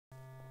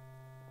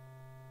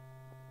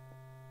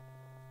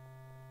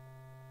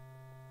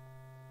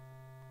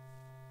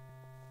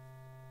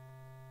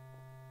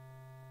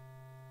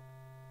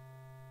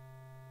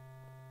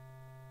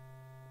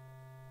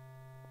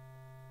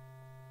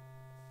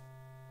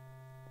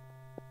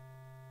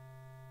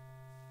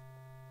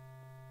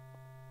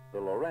The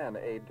Loran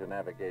aid to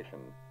navigation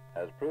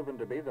has proven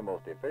to be the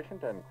most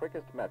efficient and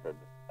quickest method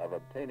of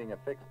obtaining a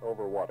fix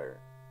over water.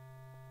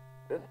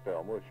 This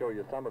film will show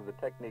you some of the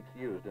techniques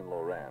used in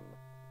Loran.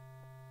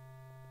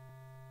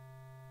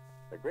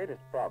 The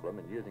greatest problem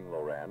in using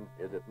Loran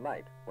is at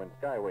night when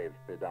skywaves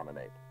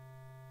predominate.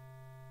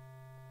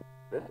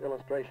 This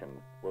illustration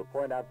will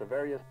point out the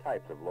various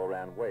types of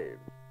Loran waves.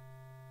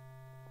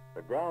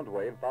 The ground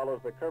wave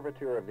follows the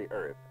curvature of the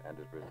Earth and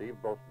is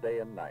received both day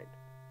and night.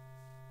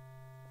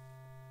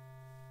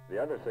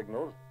 The other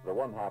signals, the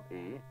 1-hop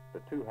E, the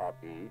 2-hop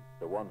E,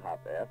 the 1-hop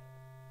F,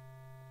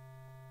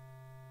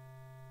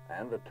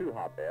 and the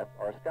 2-hop F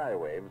are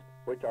skywaves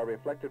which are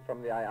reflected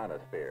from the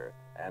ionosphere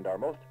and are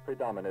most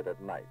predominant at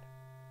night.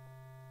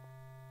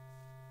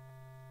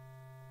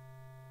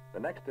 The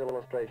next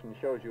illustration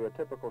shows you a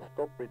typical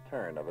scope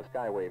return of a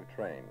skywave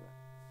train.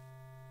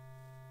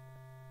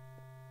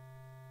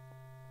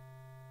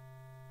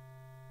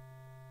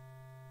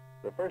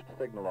 The first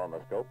signal on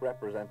the scope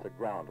represents a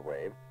ground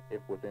wave,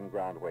 if within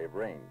ground wave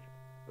range.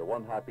 The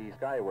 1-hop E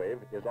skywave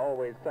is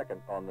always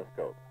second on the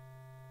scope.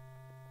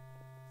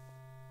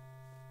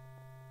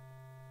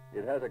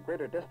 It has a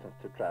greater distance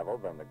to travel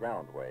than the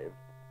ground wave,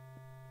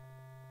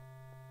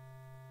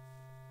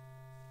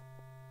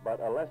 but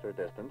a lesser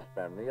distance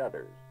than the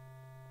others.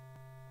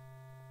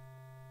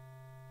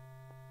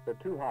 The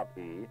 2-hop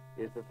E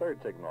is the third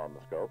signal on the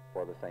scope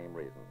for the same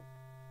reason.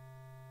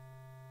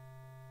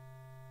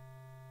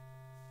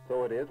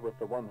 So it is with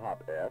the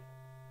 1-hop F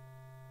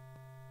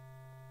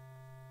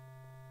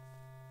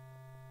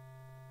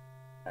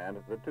and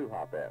the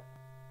 2-hop F.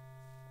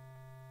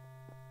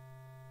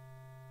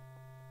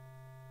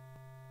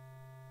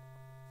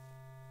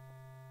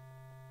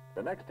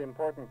 The next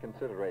important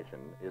consideration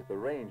is the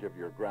range of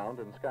your ground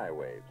and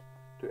skywaves.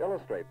 To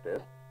illustrate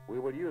this, we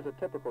will use a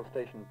typical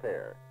station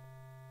pair.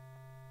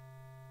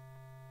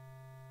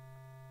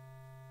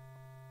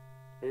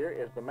 Here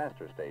is the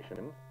master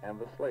station and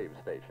the slave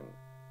station.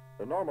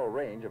 The normal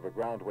range of a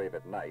ground wave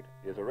at night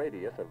is a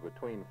radius of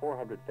between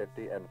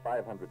 450 and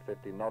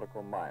 550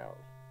 nautical miles.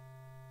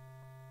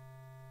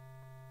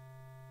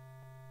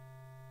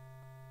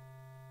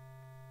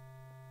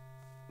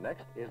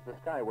 Next is the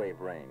skywave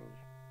range.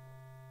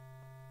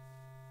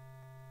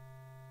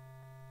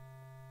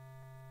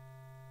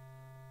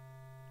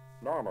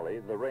 Normally,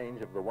 the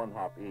range of the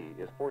 1-hop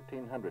E is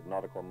 1,400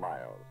 nautical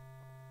miles.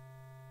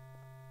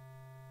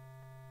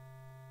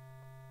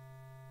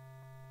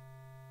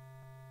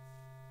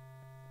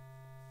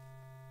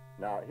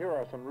 Now, here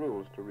are some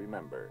rules to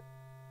remember.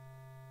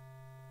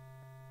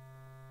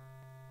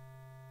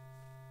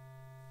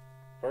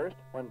 First,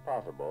 when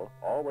possible,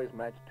 always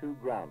match 2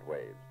 ground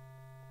waves.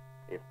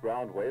 If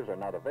ground waves are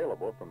not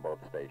available from both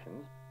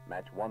stations,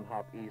 match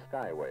 1-hop E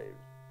skywaves.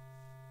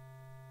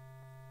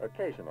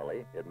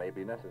 Occasionally, it may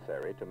be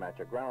necessary to match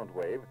a ground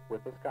wave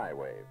with a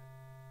skywave.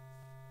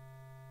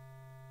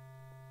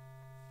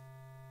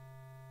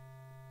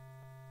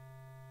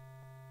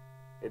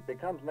 It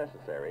becomes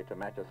necessary to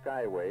match a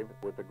skywave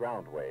with the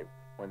ground wave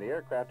when the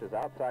aircraft is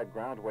outside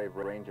ground wave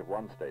range of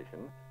one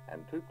station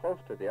and too close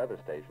to the other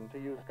station to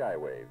use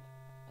skywaves.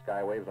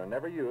 Skywaves are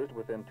never used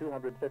within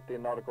 250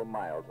 nautical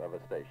miles of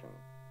a station.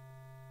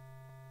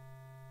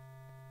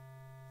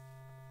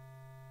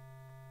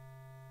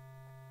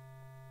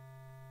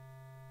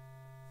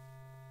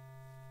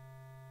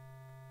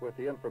 With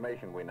the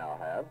information we now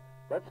have,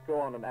 let's go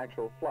on an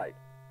actual flight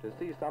to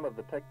see some of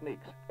the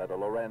techniques that a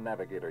Loran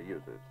navigator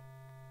uses.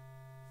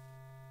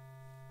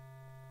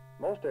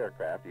 Most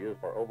aircraft used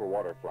for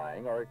overwater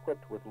flying are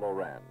equipped with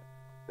Loran.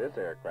 This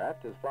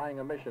aircraft is flying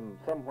a mission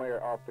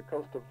somewhere off the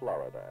coast of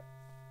Florida.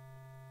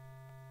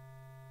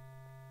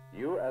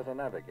 You, as a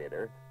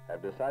navigator,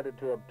 have decided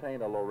to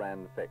obtain a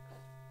Loran fix.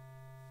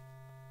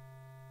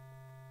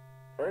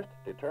 First,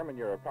 determine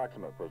your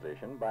approximate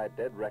position by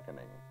dead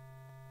reckoning.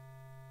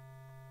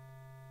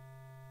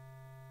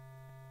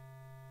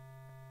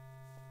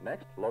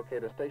 Next,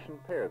 locate a station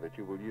pair that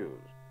you will use.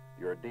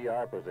 Your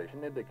DR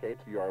position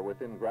indicates you are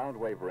within ground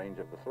wave range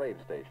of the slave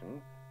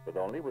station, but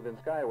only within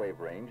skywave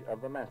range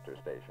of the master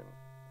station.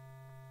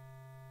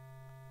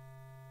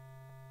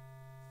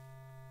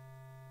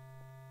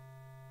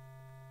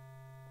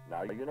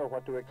 Now you know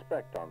what to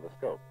expect on the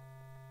scope.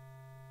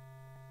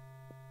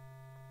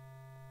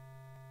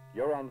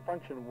 You're on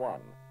function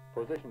 1,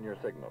 position your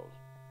signals.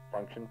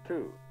 Function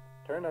 2,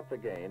 turn up the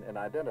gain and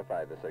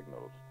identify the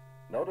signals.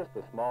 Notice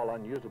the small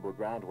unusable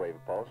ground wave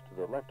pulse to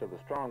the left of the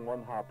strong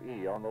 1-hop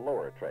E on the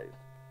lower trace.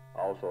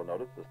 Also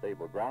notice the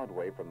stable ground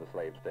wave from the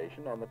slave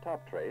station on the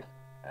top trace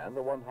and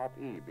the 1-hop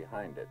E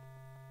behind it.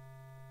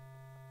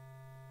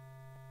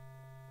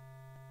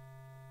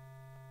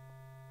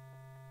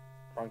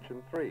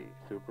 Function 3,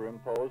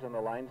 superimpose and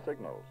align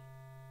signals.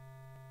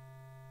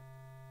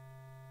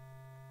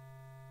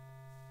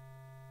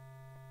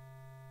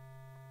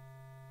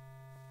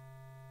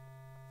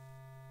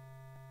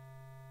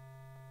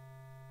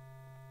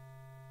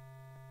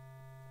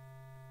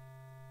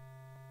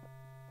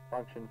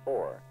 Function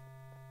 4,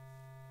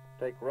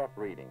 take rough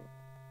reading.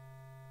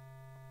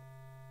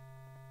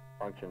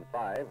 Function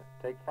 5,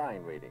 take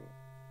fine reading.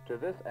 To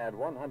this, add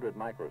 100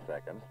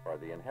 microseconds for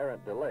the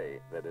inherent delay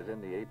that is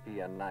in the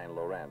APN9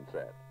 Loran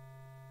set.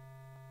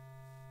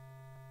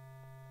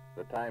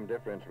 The time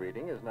difference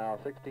reading is now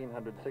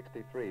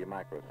 1663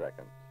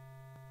 microseconds.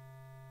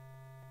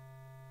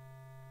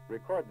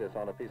 Record this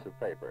on a piece of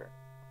paper.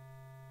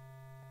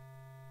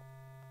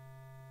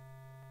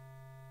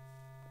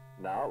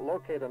 Now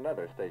locate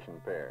another station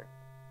pair.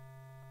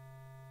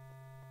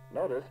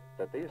 Notice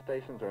that these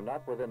stations are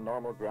not within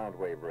normal ground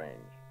wave range.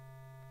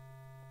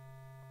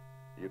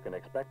 You can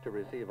expect to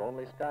receive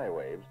only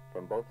Skywaves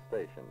from both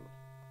stations.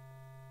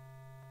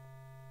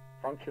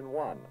 Function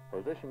 1,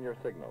 position your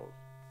signals.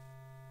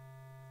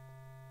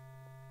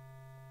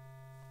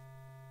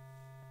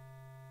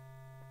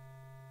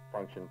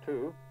 Function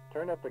 2,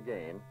 turn up the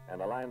gain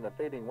and align the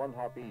fading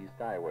 1-hop E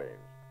Skywaves.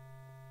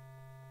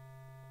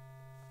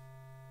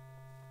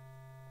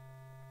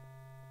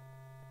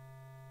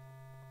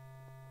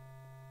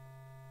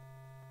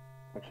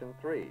 Function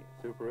 3,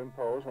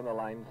 superimpose and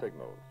align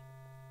signals.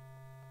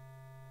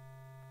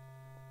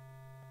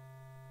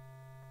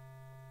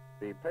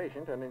 Be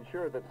patient and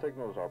ensure that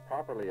signals are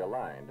properly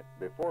aligned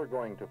before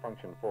going to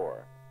Function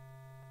 4.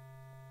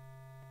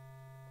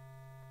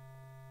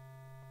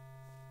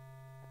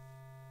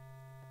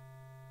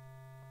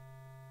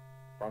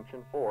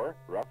 Function 4,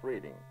 rough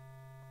reading.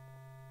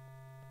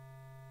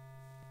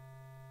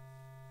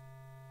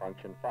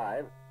 Function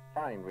 5,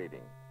 fine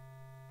reading.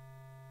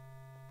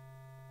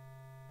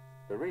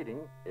 The reading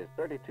is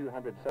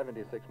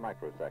 3276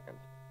 microseconds,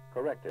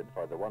 corrected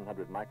for the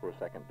 100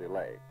 microsecond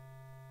delay.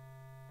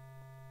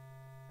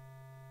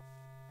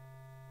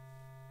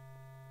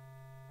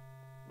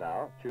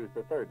 Now, choose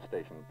the third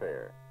station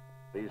pair.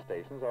 These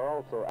stations are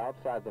also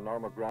outside the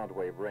normal ground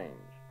wave range.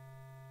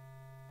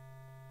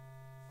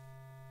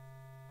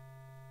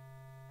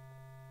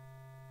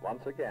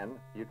 Once again,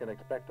 you can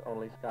expect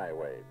only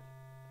Skywaves.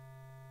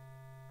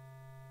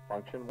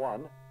 Function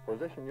 1,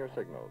 position your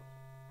signals.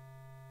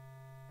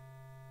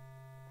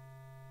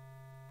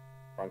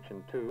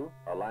 Function 2,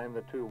 align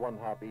the two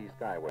 1-hop E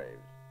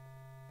Skywaves.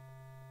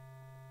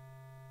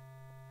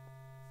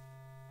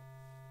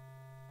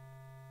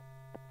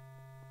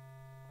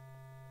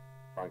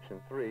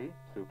 Function 3,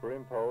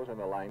 superimpose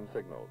and align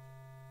signals.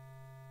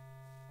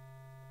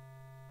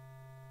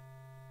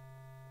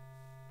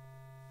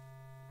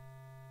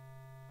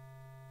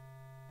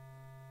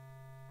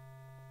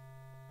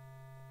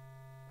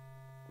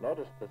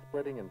 Notice the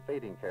splitting and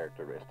fading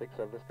characteristics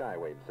of the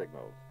Skywave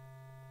signals.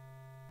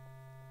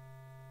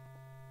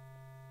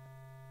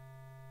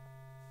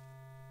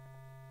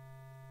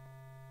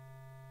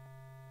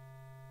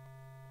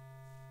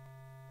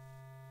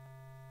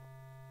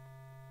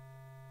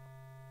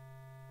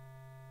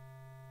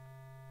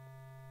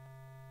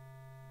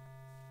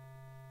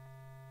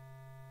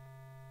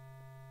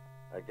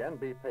 Again,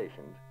 be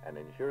patient and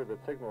ensure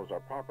that signals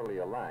are properly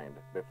aligned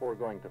before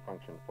going to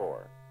Function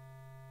 4.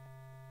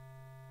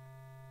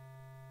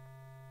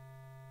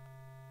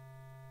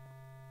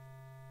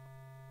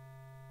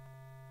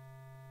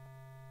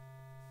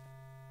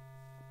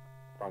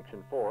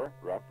 Function 4,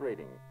 rough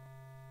reading.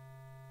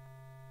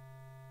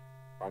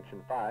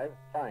 Function 5,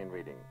 fine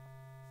reading.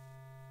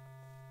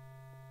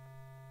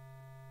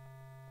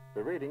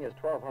 The reading is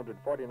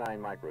 1249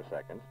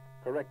 microseconds,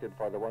 corrected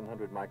for the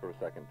 100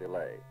 microsecond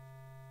delay.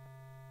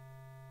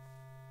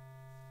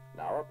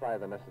 Now apply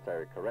the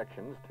necessary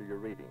corrections to your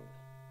readings.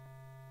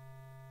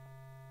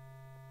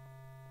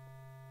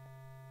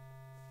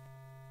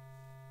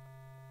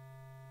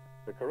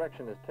 The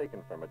correction is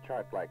taken from a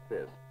chart like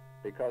this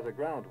because a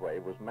ground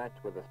wave was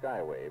matched with a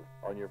Skywave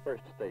on your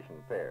first station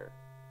pair.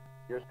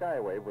 Your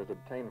Skywave was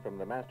obtained from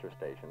the master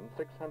station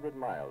 600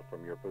 miles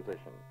from your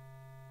position.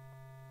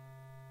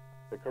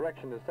 The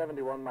correction is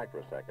 71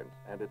 microseconds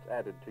and it's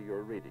added to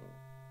your reading.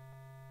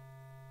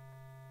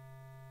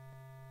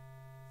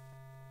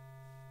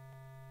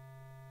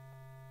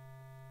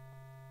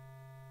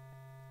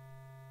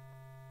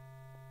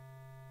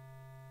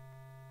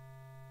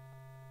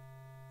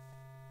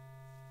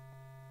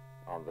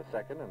 On the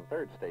second and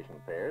third station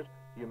pairs,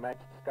 you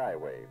matched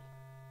Skywaves.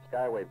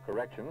 Skywave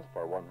corrections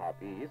for 1-hop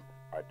E's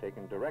are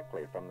taken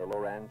directly from the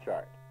Loran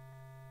chart.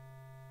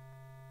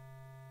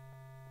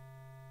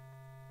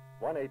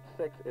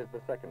 186 is the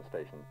second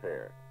station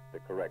pair. The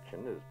correction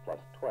is plus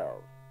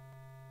 12.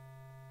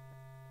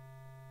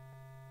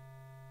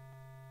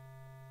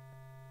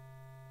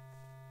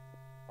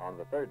 On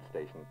the third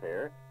station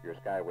pair, your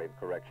Skywave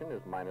correction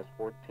is minus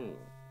 14.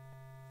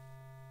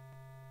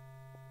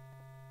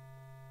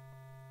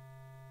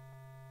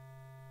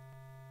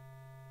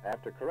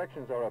 After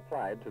corrections are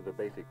applied to the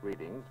basic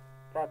readings,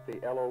 plot the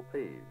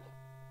LOPs.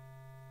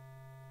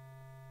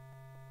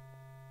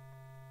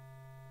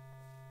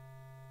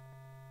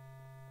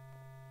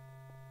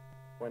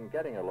 When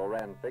getting a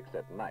Loran fix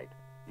at night,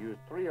 use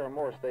 3 or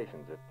more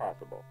stations if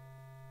possible.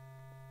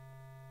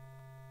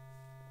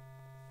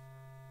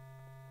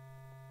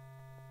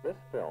 This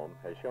film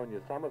has shown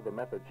you some of the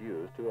methods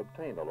used to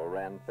obtain a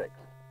Loran fix.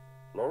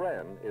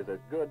 Loran is as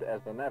good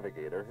as the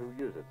navigator who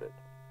uses it.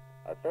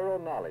 A thorough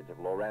knowledge of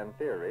Loran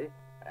theory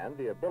and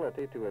the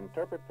ability to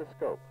interpret the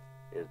scope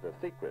is the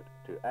secret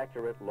to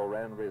accurate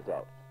Loran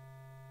results.